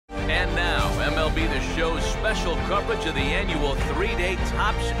MLB The Show's special coverage of the annual 3-day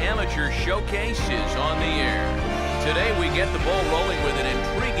Topps Amateur Showcase is on the air. Today we get the ball rolling with an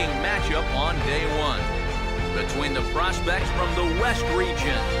intriguing matchup on day one between the prospects from the West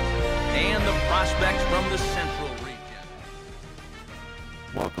region and the prospects from the Central region.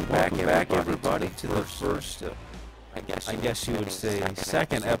 Welcome back everybody to the first, I guess you would say,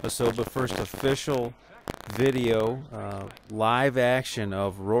 second episode, but first official video, live action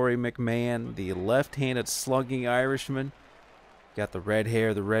of Rory McMahon, the left-handed slugging Irishman. Got the red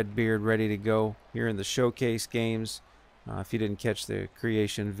hair, the red beard ready to go here in the showcase games. If you didn't catch the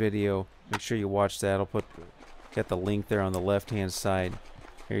creation video, make sure you watch that. Got the link there on the left-hand side.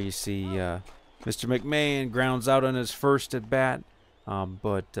 Here you see Mr. McMahon grounds out on his first at bat,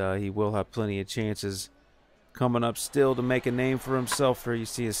 but he will have plenty of chances coming up still to make a name for himself. Here you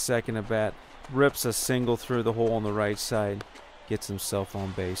see his second at bat. Rips a single through the hole on the right side, gets himself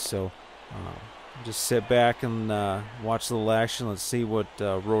on base. So just sit back and watch the little action. Let's see what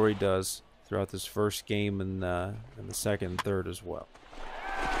Rory does throughout this first game and the second and third as well.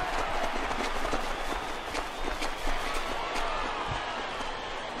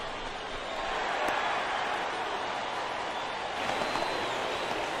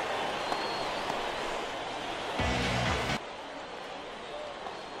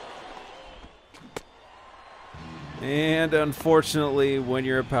 And unfortunately, when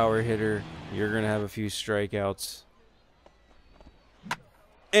you're a power hitter, you're going to have a few strikeouts.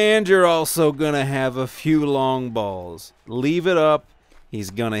 And you're also going to have a few long balls. Leave it up.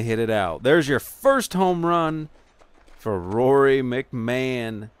 He's going to hit it out. There's your first home run for Rory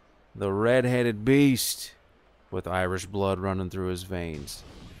McMahon, the red-headed beast with Irish blood running through his veins.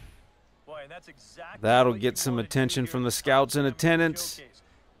 Boy, that's exactly that'll get some attention from the scouts in attendance.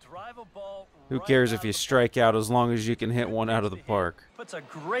 Who cares if you strike out as long as you can hit one out of the park? Puts a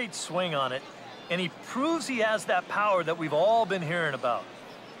great swing on it, and he proves he has that power that we've all been hearing about.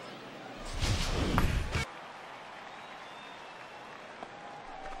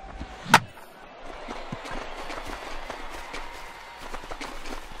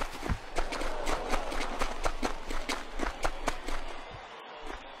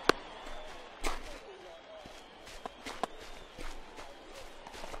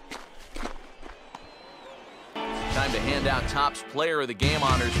 Time to hand out Topps Player of the Game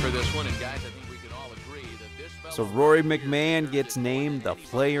honors for this one, and guys, I think we can all agree that this fellow... So Rory McMahon gets named the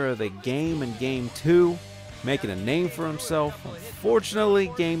Player of the Game in Game 2, making a name for himself.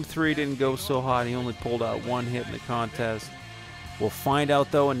 Unfortunately, Game 3 didn't go so hot. He only pulled out one hit in the contest. We'll find out,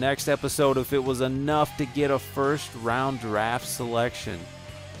 though, in next episode if it was enough to get a first-round draft selection.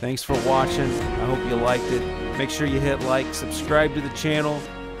 Thanks for watching. I hope you liked it. Make sure you hit like, subscribe to the channel,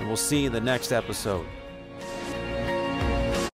 and we'll see you in the next episode.